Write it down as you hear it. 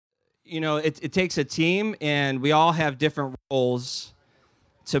it takes a team, and we all have different roles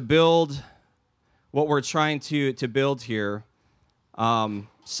to build what we're trying to build here.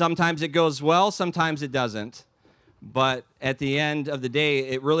 Sometimes it goes well, sometimes it doesn't. But at the end of the day,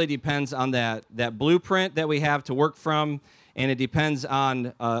 it really depends on that blueprint that we have to work from, and it depends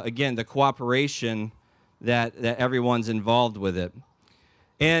on, again, the cooperation that everyone's involved with it.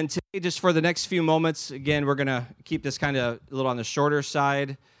 And today, just for the next few moments, again, we're going to keep this kind of a little on the shorter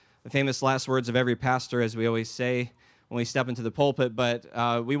side, the famous last words of every pastor, as we always say when we step into the pulpit. But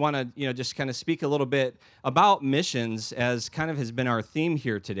we want to, just kind of speak a little bit about missions, as kind of has been our theme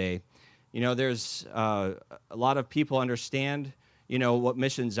here today. There's a lot of people understand, what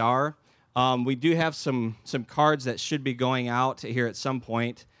missions are. We do have some cards that should be going out here at some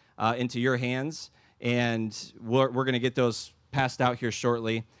point into your hands, and we're going to get those passed out here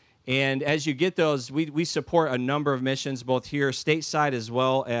shortly. And as you get those, we support a number of missions, both here stateside as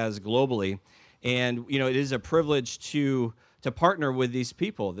well as globally. And, it is a privilege to partner with these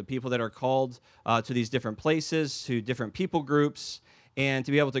people, the people that are called to these different places, to different people groups, and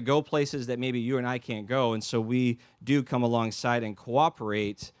to be able to go places that maybe you and I can't go. And so we do come alongside and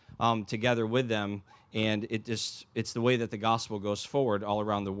cooperate together with them. And it's the way that the gospel goes forward all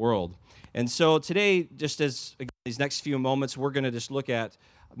around the world. And so today, just as again, these next few moments, we're going to just look at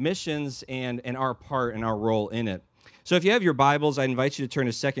missions and our part and our role in it. So if you have your Bibles, I invite you to turn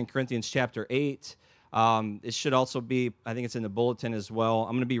to 2 Corinthians chapter 8. It should also be, I think it's in the bulletin as well.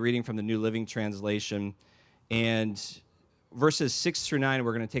 I'm going to be reading from the New Living Translation. And verses 6 through 9,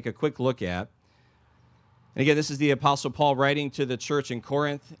 we're going to take a quick look at. And again, this is the Apostle Paul writing to the church in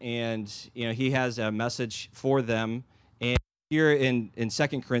Corinth, and he has a message for them. And here in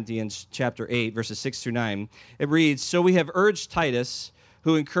 2 Corinthians chapter 8, verses 6 through 9, it reads, "So we have urged Titus,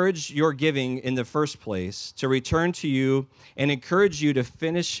 who encouraged your giving in the first place, to return to you and encourage you to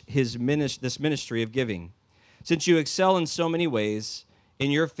finish this ministry of giving. Since you excel in so many ways, in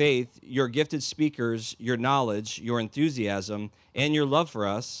your faith, your gifted speakers, your knowledge, your enthusiasm, and your love for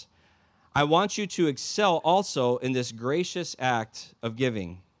us, I want you to excel also in this gracious act of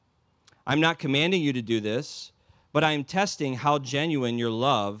giving. I'm not commanding you to do this, but I'm testing how genuine your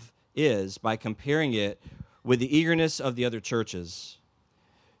love is by comparing it with the eagerness of the other churches.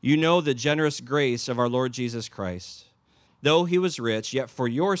 You know the generous grace of our Lord Jesus Christ. Though he was rich, yet for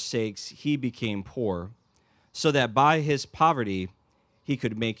your sakes he became poor, so that by his poverty he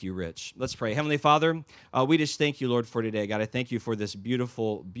could make you rich." Let's pray. Heavenly Father, we just thank you, Lord, for today. God, I thank you for this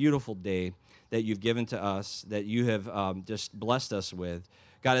beautiful, beautiful day that you've given to us, that you have just blessed us with.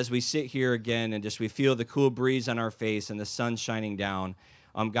 God, as we sit here again and we feel the cool breeze on our face and the sun shining down,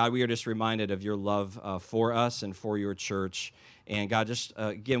 God, we are just reminded of your love for us and for your church. And God,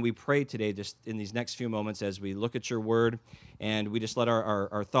 again, we pray today just in these next few moments as we look at your word, and we just let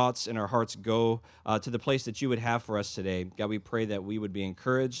our thoughts and our hearts go to the place that you would have for us today. God, we pray that we would be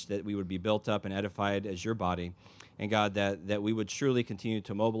encouraged, that we would be built up and edified as your body. And God, that we would truly continue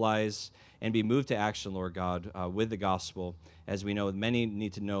to mobilize and be moved to action, Lord God, with the gospel, as we know many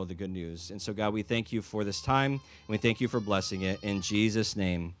need to know the good news. And so, God, we thank you for this time, and we thank you for blessing it. In Jesus'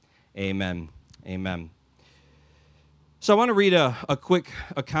 name, amen. Amen. So I want to read a quick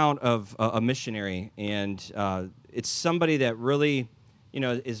account of a missionary, and it's somebody that really,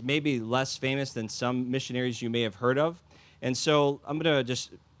 is maybe less famous than some missionaries you may have heard of. And so I'm going to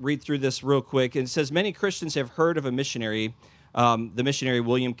just read through this real quick. And it says, many Christians have heard of a missionary, the missionary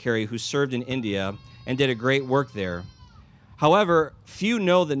William Carey, who served in India and did a great work there. However, few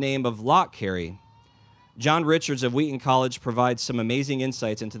know the name of Locke Carey. John Richards of Wheaton College provides some amazing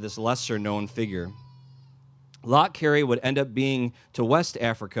insights into this lesser-known figure. Locke Carey would end up being to West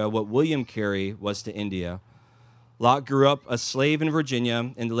Africa what William Carey was to India. Locke grew up a slave in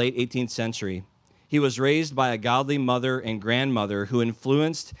Virginia in the late 18th century. He was raised by a godly mother and grandmother who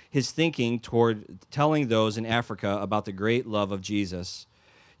influenced his thinking toward telling those in Africa about the great love of Jesus.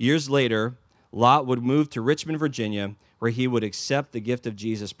 Years later, Locke would move to Richmond, Virginia, where he would accept the gift of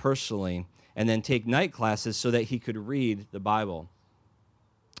Jesus personally and then take night classes so that he could read the Bible.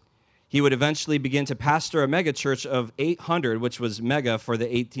 He would eventually begin to pastor a megachurch of 800, which was mega for the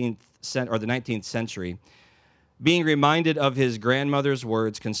 19th century. Being reminded of his grandmother's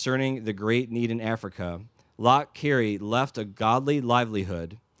words concerning the great need in Africa, Locke Carey left a godly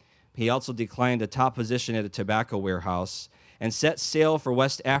livelihood. He also declined a top position at a tobacco warehouse and set sail for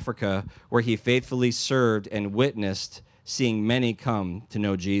West Africa, where he faithfully served and witnessed, seeing many come to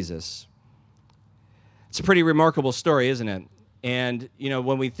know Jesus. It's a pretty remarkable story, isn't it? And,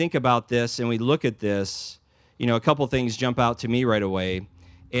 when we think about this and we look at this, a couple things jump out to me right away.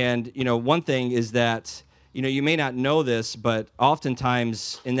 And, one thing is that, you may not know this, but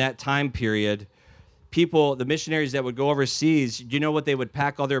oftentimes in that time period, people, the missionaries that would go overseas, do you know what they would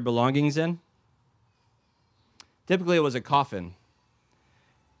pack all their belongings in? Typically, it was a coffin.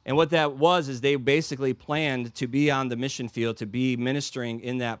 And what that was is they basically planned to be on the mission field, to be ministering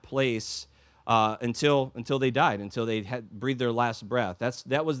in that place until they died, until they had breathed their last breath.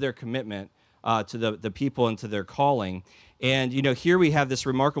 That was their commitment to the people and to their calling. And here we have this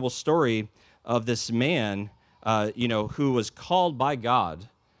remarkable story of this man, who was called by God,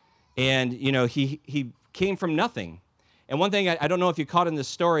 and he came from nothing. And one thing I don't know if you caught in this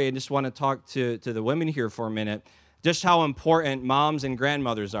story, I just want to talk to the women here for a minute, just how important moms and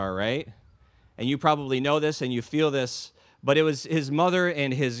grandmothers are, right? And you probably know this and you feel this, but it was his mother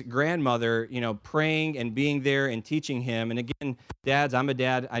and his grandmother, praying and being there and teaching him. And again, dads, I'm a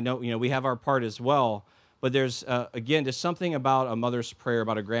dad. I know, we have our part as well. But there's, again, just something about a mother's prayer,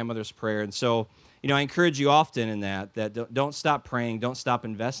 about a grandmother's prayer. And so, I encourage you often in that don't stop praying, don't stop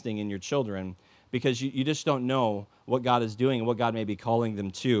investing in your children, because you just don't know what God is doing and what God may be calling them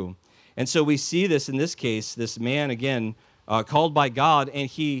to. And so we see this in this case, this man, again, called by God, and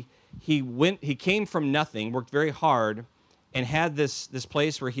he came from nothing, worked very hard, and had this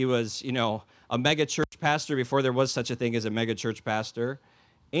place where he was, a mega church pastor before there was such a thing as a mega church pastor.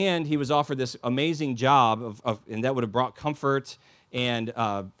 And he was offered this amazing job and that would have brought comfort and,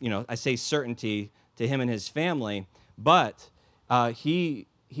 I say certainty to him and his family. But he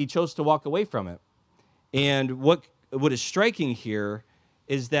chose to walk away from it. And what is striking here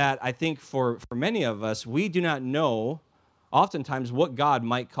is that I think for many of us, we do not know oftentimes what God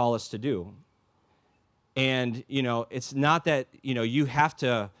might call us to do. And, it's not that, you have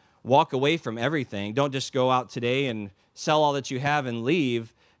to walk away from everything. Don't just go out today and sell all that you have and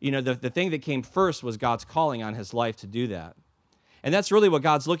leave. The thing that came first was God's calling on his life to do that. And that's really what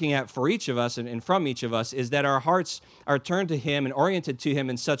God's looking at for each of us and from each of us, is that our hearts are turned to him and oriented to him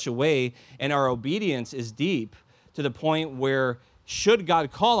in such a way, and our obedience is deep to the point where, should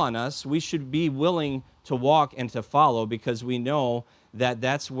God call on us, we should be willing to walk and to follow, because we know that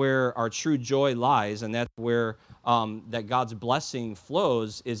that's where our true joy lies, and that's where that God's blessing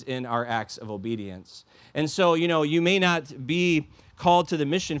flows, is in our acts of obedience. And so, you may not be called to the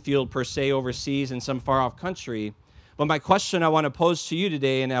mission field per se overseas in some far-off country, but my question I want to pose to you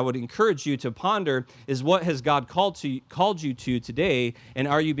today, and I would encourage you to ponder, is what has God called you to today, and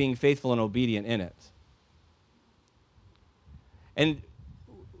are you being faithful and obedient in it? And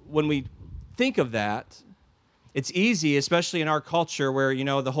when we think of that, it's easy, especially in our culture where,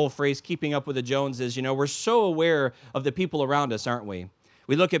 the whole phrase keeping up with the Joneses, we're so aware of the people around us, aren't we?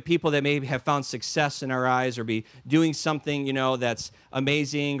 We look at people that maybe have found success in our eyes, or be doing something, that's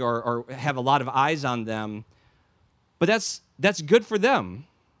amazing, or have a lot of eyes on them. But that's good for them,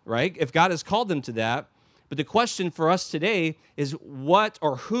 right? If God has called them to that. But the question for us today is, what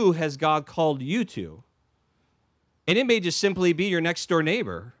or who has God called you to? And it may just simply be your next door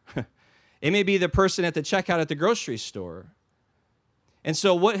neighbor. It may be the person at the checkout at the grocery store. And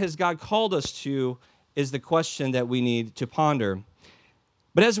so what has God called us to is the question that we need to ponder.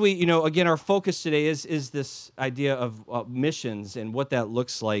 But as we, again, our focus today is this idea of missions and what that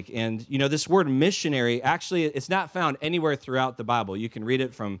looks like. And, this word missionary, actually, it's not found anywhere throughout the Bible. You can read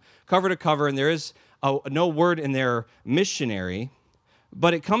it from cover to cover, and there is no word in there, missionary.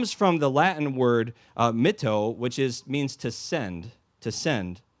 But it comes from the Latin word mitto, which means to send, to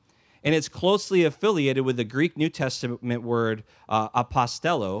send. And it's closely affiliated with the Greek New Testament word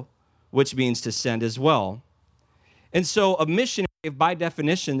apostello, which means to send as well. And so a missionary, by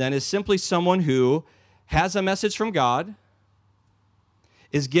definition, then, is simply someone who has a message from God,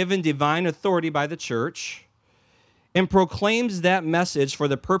 is given divine authority by the church, and proclaims that message for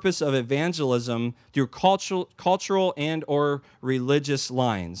the purpose of evangelism through cultural and or religious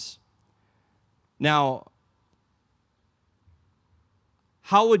lines. Now,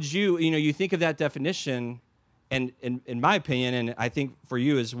 how would you think of that definition, and in my opinion, and I think for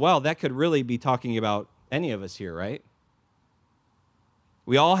you as well, that could really be talking about any of us here, right?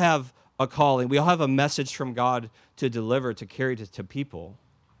 We all have a calling. We all have a message from God to deliver, to carry to people,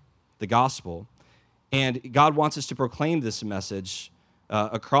 the gospel. And God wants us to proclaim this message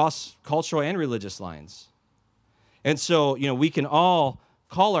across cultural and religious lines. And so, we can all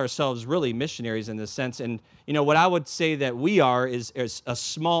call ourselves really missionaries in this sense. And, what I would say that we are is a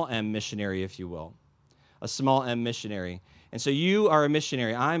small m missionary, if you will. A small m missionary. And so you are a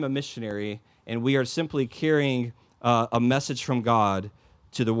missionary, I'm a missionary, and we are simply carrying a message from God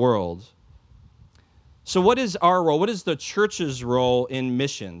to the world. So what is our role? What is the church's role in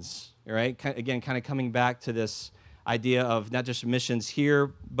missions? Right? Again, kind of coming back to this idea of not just missions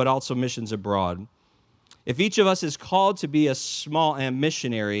here, but also missions abroad. If each of us is called to be a small M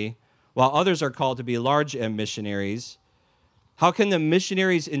missionary, while others are called to be large M missionaries, how can the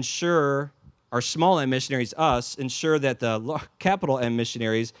missionaries ensure, our small M missionaries, us, ensure that the capital M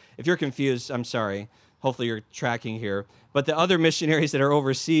missionaries, if you're confused, I'm sorry, hopefully you're tracking here, but the other missionaries that are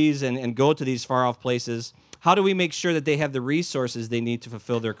overseas and go to these far-off places, how do we make sure that they have the resources they need to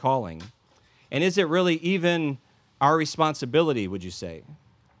fulfill their calling? And is it really even our responsibility, would you say,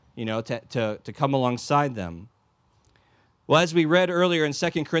 to come alongside them? Well, as we read earlier in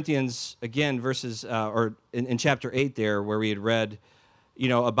 2 Corinthians, again, verses, or in chapter 8 there, where we had read,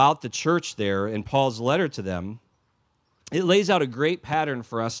 about the church there in Paul's letter to them, it lays out a great pattern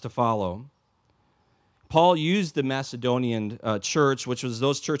for us to follow. Paul used the Macedonian church, which was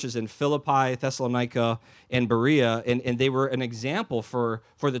those churches in Philippi, Thessalonica, and Berea, and they were an example for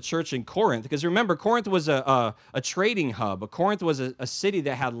the church in Corinth. Because remember, Corinth was a trading hub. Corinth was a city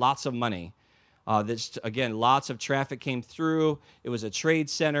that had lots of money. Again, lots of traffic came through. It was a trade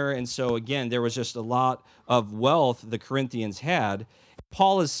center. And so, again, there was just a lot of wealth the Corinthians had.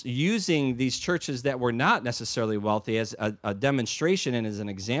 Paul is using these churches that were not necessarily wealthy as a demonstration and as an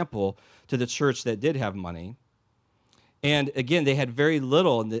example to the church that did have money. And again, they had very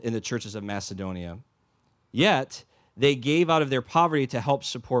little in the churches of Macedonia. Yet, they gave out of their poverty to help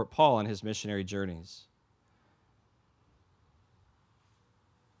support Paul in his missionary journeys.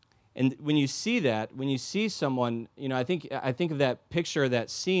 And when you see that, when you see someone, I think of that picture, that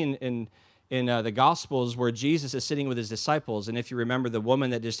scene in the Gospels where Jesus is sitting with his disciples. And if you remember the woman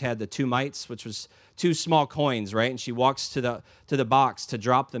that just had the 2 mites, which was 2 small coins, right? And she walks to the box to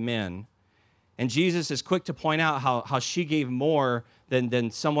drop them in. And Jesus is quick to point out how she gave more than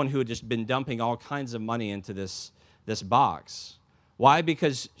someone who had just been dumping all kinds of money into this box. Why?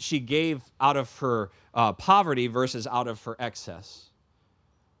 Because she gave out of her poverty versus out of her excess.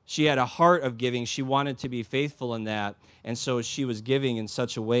 She had a heart of giving. She wanted to be faithful in that. And so she was giving in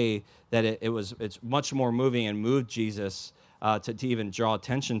such a way that it's much more moving and moved Jesus to even draw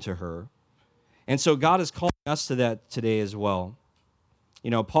attention to her. And so God is calling us to that today as well.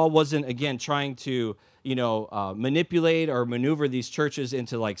 Paul wasn't, again, trying to, manipulate or maneuver these churches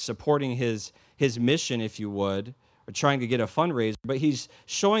into like supporting his mission, if you would, or trying to get a fundraiser, but he's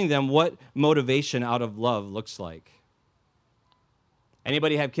showing them what motivation out of love looks like.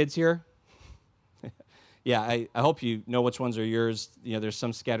 Anybody have kids here? Yeah, I hope you know which ones are yours. There's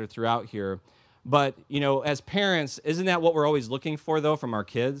some scattered throughout here. But, as parents, isn't that what we're always looking for, though, from our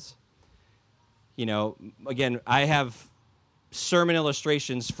kids? Again, I have sermon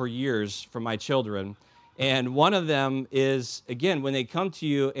illustrations for years from my children. And one of them is, again, when they come to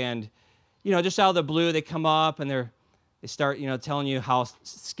you and, just out of the blue, they come up and they start, telling you how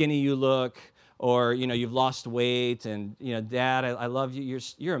skinny you look. Or, you've lost weight, and, Dad, I love you.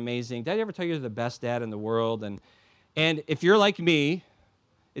 You're amazing. Dad ever tell you you're the best dad in the world? And if you're like me,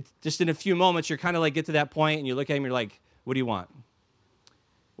 it's just in a few moments, you're kind of like get to that point, and you look at him, you're like, what do you want?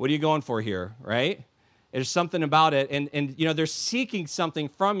 What are you going for here, right? There's something about it, and they're seeking something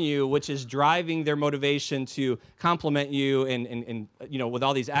from you, which is driving their motivation to compliment you and with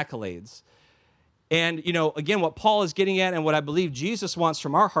all these accolades. And, again, what Paul is getting at and what I believe Jesus wants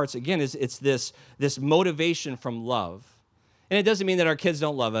from our hearts, again, is it's this motivation from love. And it doesn't mean that our kids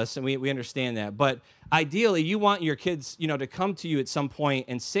don't love us, and we understand that. But ideally, you want your kids, to come to you at some point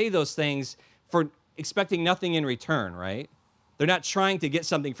and say those things for expecting nothing in return, right? They're not trying to get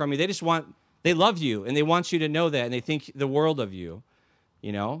something from you. They love you, and they want you to know that, and they think the world of you,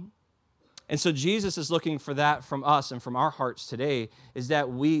 And so Jesus is looking for that from us and from our hearts today, is that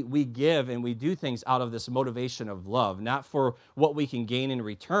we give and we do things out of this motivation of love, not for what we can gain in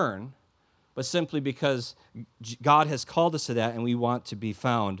return, but simply because God has called us to that and we want to be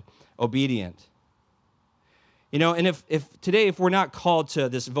found obedient. And if we're not called to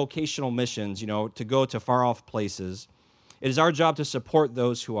this vocational missions, to go to far off places, it is our job to support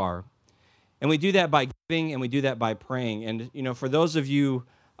those who are. And we do that by giving and we do that by praying. And, for those of you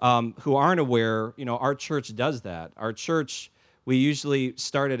who aren't aware, our church does that. Our church, we usually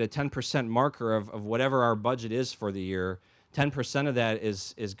start at a 10% marker of whatever our budget is for the year. 10% of that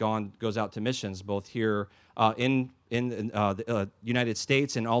goes out to missions, both here in the United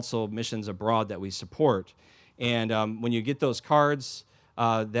States and also missions abroad that we support. And when you get those cards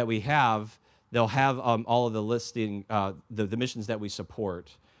that we have, they'll have all of the listing, the missions that we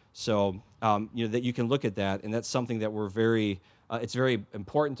support. So that you can look at that, and that's something that we're it's very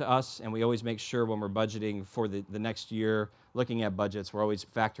important to us, and we always make sure when we're budgeting for the next year, looking at budgets, we're always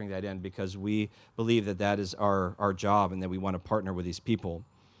factoring that in because we believe that is our job and that we want to partner with these people.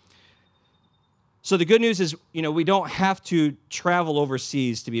 So the good news is, we don't have to travel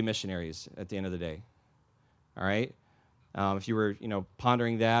overseas to be missionaries at the end of the day. all right? If you were,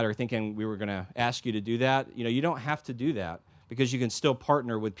 pondering that or thinking we were going to ask you to do that, you don't have to do that because you can still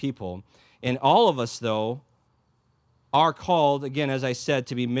partner with people. And all of us, though, are called, again, as I said,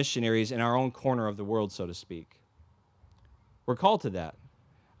 to be missionaries in our own corner of the world, so to speak. We're called to that.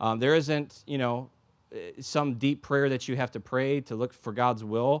 There isn't, some deep prayer that you have to pray to look for God's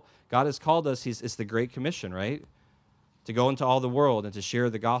will. God has called us, it's the Great Commission, right? To go into all the world and to share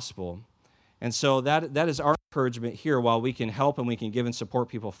the gospel. And so that is our encouragement here. While we can help and we can give and support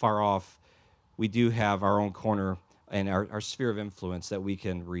people far off, we do have our own corner and our sphere of influence that we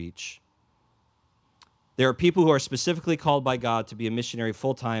can reach. There are people who are specifically called by God to be a missionary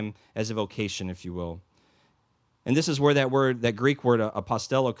full-time as a vocation, if you will. And this is where that Greek word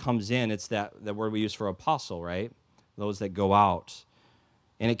apostello comes in. It's that word we use for apostle, right? Those that go out.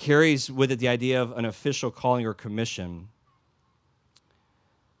 And it carries with it the idea of an official calling or commission.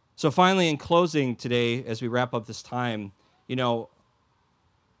 So finally, in closing today, as we wrap up this time,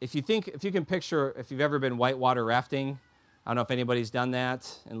 if you can picture, if you've ever been whitewater rafting, I don't know if anybody's done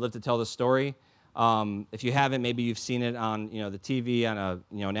that and lived to tell the story. If you haven't, maybe you've seen it on the TV on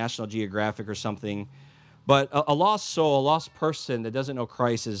a National Geographic or something. But a lost soul, a lost person that doesn't know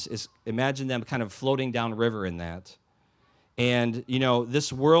Christ is imagine them kind of floating down river in that. And,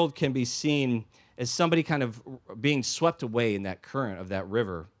 this world can be seen as somebody kind of being swept away in that current of that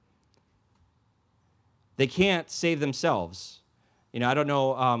river. They can't save themselves. I don't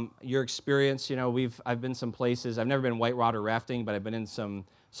know your experience. I've been some places. I've never been whitewater rafting, but I've been in some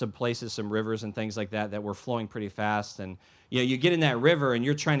places, some rivers and things like that were flowing pretty fast. And, you get in that river and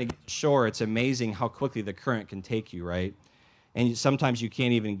you're trying to get to shore. It's amazing how quickly the current can take you, right? And sometimes you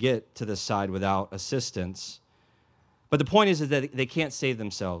can't even get to the side without assistance. But the point is that they can't save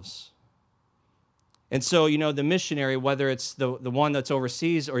themselves. And so, the missionary, whether it's the one that's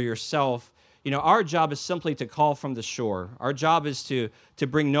overseas or yourself, our job is simply to call from the shore. Our job is to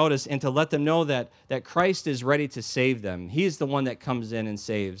bring notice and to let them know that Christ is ready to save them. He's the one that comes in and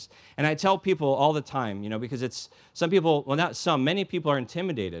saves. And I tell people all the time, because it's some people, well, not some, many people are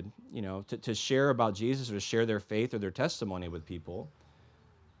intimidated, to share about Jesus or to share their faith or their testimony with people.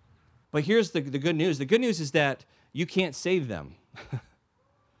 But here's the good news. The good news is that you can't save them.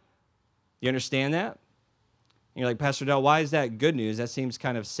 You understand that? You're like, Pastor Del, why is that good news? That seems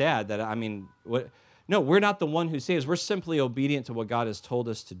kind of sad. What? No, we're not the one who saves. We're simply obedient to what God has told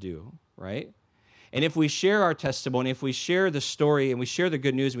us to do, right? And if we share our testimony, if we share the story and we share the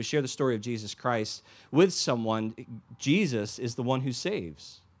good news, we share the story of Jesus Christ with someone, Jesus is the one who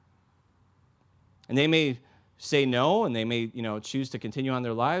saves. And they may say no, and they may, choose to continue on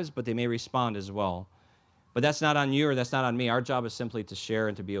their lives, but they may respond as well. But that's not on you or that's not on me. Our job is simply to share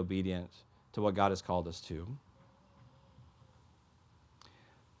and to be obedient to what God has called us to.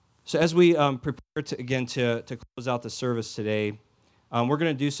 So as we prepare to close out the service today, we're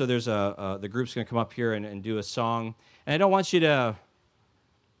going to do so. There's the group's going to come up here and do a song. And I don't want you to,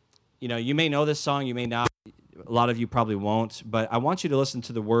 you may know this song, you may not. A lot of you probably won't. But I want you to listen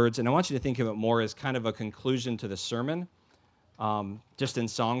to the words, and I want you to think of it more as kind of a conclusion to the sermon, just in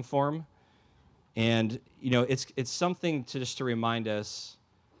song form. And, it's something to remind us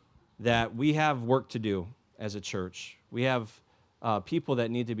that we have work to do as a church. We have people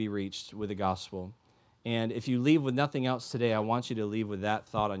that need to be reached with the gospel. And if you leave with nothing else today, I want you to leave with that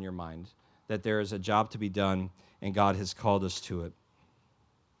thought on your mind, that there is a job to be done and God has called us to it.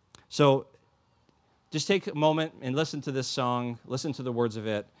 So just take a moment and listen to this song, listen to the words of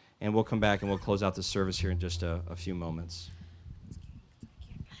it, and we'll come back and we'll close out the service here in just a few moments.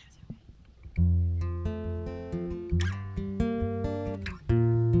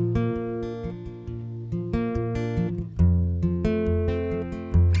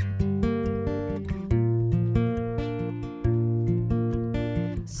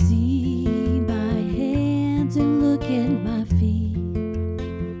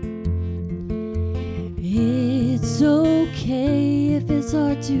 It's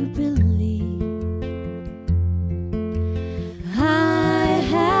hard to believe. I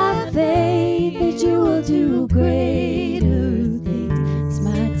have faith that you will do greater things. It's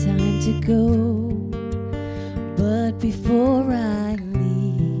my time to go, but before I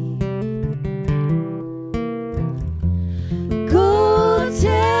leave, go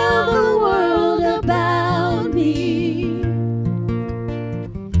tell the world about me.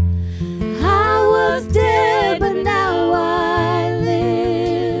 I was dead, but now I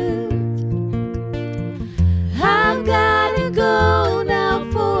live. I've got to go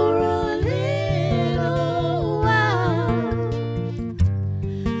now for a little while,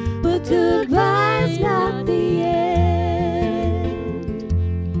 but goodbye.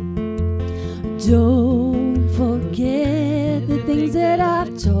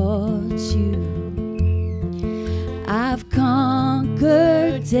 brought you. I've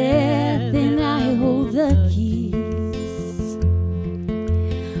conquered death and I hold the keys.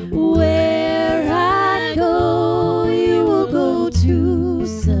 Where I go, you will go to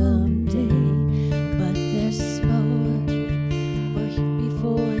someday. But there's more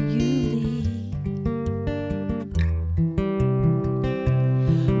before you leave.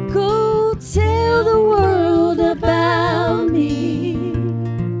 Go tell the world about me.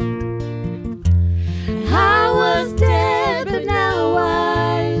 I was dead, but now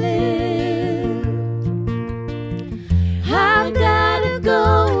I live. I've gotta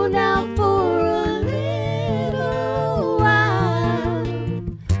go now for a little while.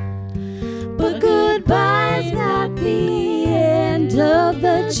 But goodbye's not the end of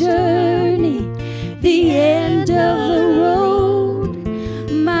the journey, the end of the road.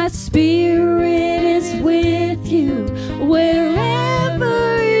 My spirit is with you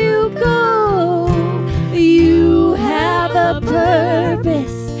wherever you go. You have a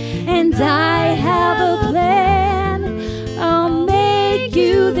purpose and I have a plan. I'll make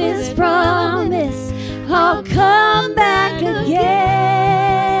you this promise, I'll come back again.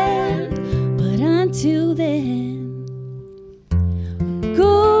 But until then,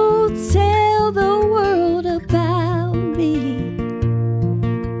 go tell the world about me.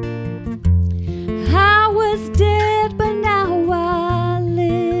 I was dead, but now I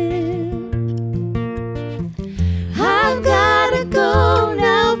live. I've gotta go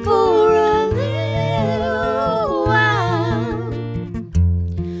now for a little while.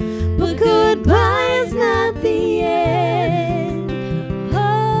 But goodbye is not the end.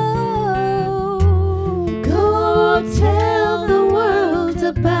 Oh, go tell the world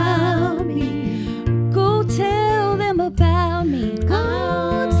about me. Go tell them about me.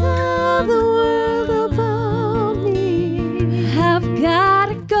 Go tell the world about me. I've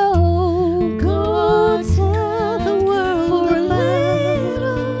gotta go. Go tell the world for a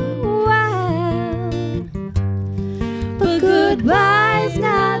little while. But goodbye's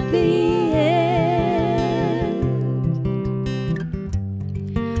not the end.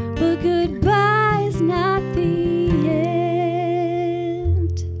 But goodbye's not the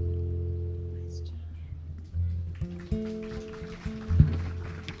end.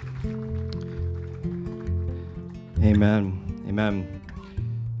 Amen. Amen.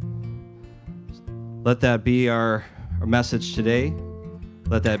 Let that be our message today.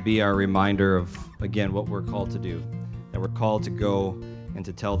 Let that be our reminder of, again, what we're called to do. That we're called to go and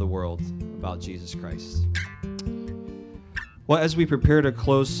to tell the world about Jesus Christ. Well, as we prepare to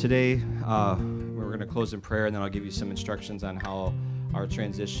close today, we're going to close in prayer, and then I'll give you some instructions on how our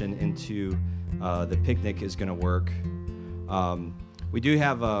transition into the picnic is going to work. We do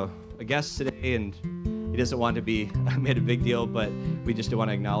have a guest today, and he doesn't want to be made a big deal, but we just do want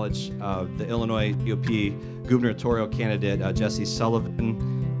to acknowledge the Illinois GOP gubernatorial candidate, Jesse Sullivan,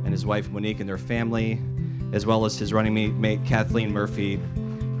 and his wife, Monique, and their family, as well as his running mate, Kathleen Murphy,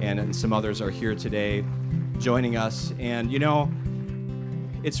 and some others are here today joining us. And, you know,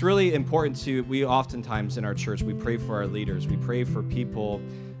 it's really important we oftentimes in our church, we pray for our leaders. We pray for people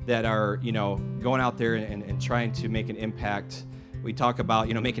that are, you know, going out there and trying to make an impact. We talk about,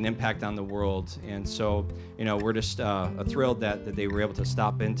 you know, making an impact on the world. And so, you know, we're just thrilled that they were able to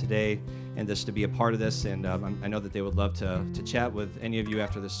stop in today and just to be a part of this. And I know that they would love to chat with any of you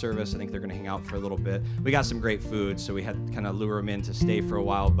after this service. I think they're going to hang out for a little bit. We got some great food, so we had to kind of lure them in to stay for a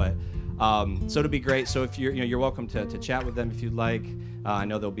while. But so it'll be great. So if you're welcome to chat with them if you'd like. I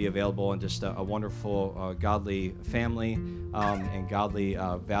know they'll be available, and just a wonderful, godly family and godly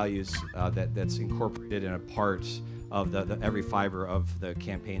values that's incorporated in a part of the every fiber of the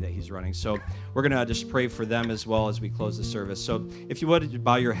campaign that he's running. So we're going to just pray for them as well as we close the service. So if you would,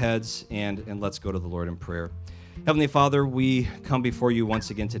 bow your heads and let's go to the Lord in prayer. Heavenly Father, we come before you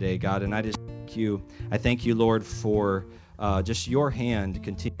once again today, God, and I just thank you. I thank you, Lord, for just your hand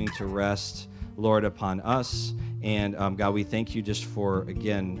continuing to rest, Lord, upon us. And God, we thank you just for,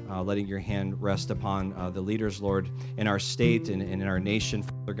 again, letting your hand rest upon the leaders, Lord, in our state and in our nation,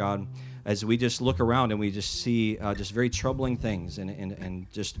 Father God, as we just look around and we just see just very troubling things and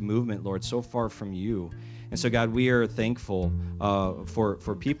just movement, Lord, so far from you. And so, God, we are thankful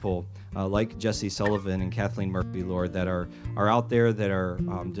for people like Jesse Sullivan and Kathleen Murphy, Lord, that are out there, that are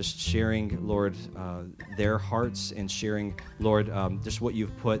just sharing, Lord, their hearts and sharing, Lord, just what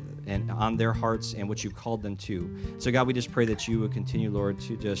you've put on their hearts and what you've called them to. So, God, we just pray that you would continue, Lord,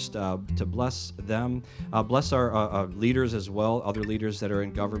 to just to bless them, bless our leaders as well, other leaders that are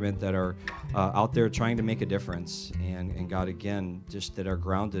in government that are out there trying to make a difference. And God, again, just that are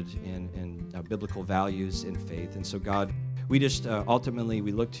grounded in biblical values and faith. And so, God, we just ultimately,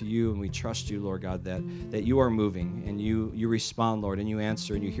 we look to you and we trust you, Lord God, that you are moving and you respond, Lord, and you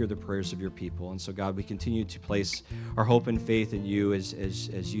answer and you hear the prayers of your people. And so, God, we continue to place our hope and faith in you as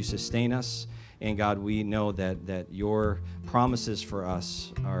you sustain us. And God, we know that your promises for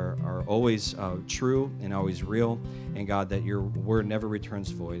us are always true and always real. And God, that your word never returns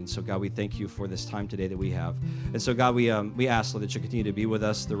void. And so, God, we thank you for this time today that we have. And so, God, we ask, Lord, that you continue to be with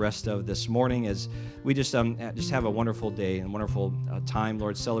us the rest of this morning as we just have a wonderful day and wonderful time,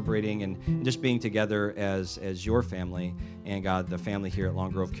 Lord, celebrating and just being together as your family and, God, the family here at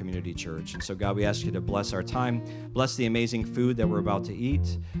Long Grove Community Church. And so, God, we ask you to bless our time, bless the amazing food that we're about to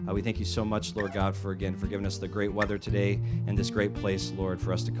eat. We thank you so much, Lord God, for giving us the great weather today and this great place, Lord,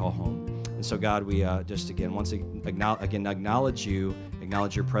 for us to call home. And so, God, we once again acknowledge you,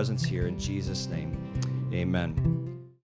 acknowledge your presence here in Jesus' name. Amen.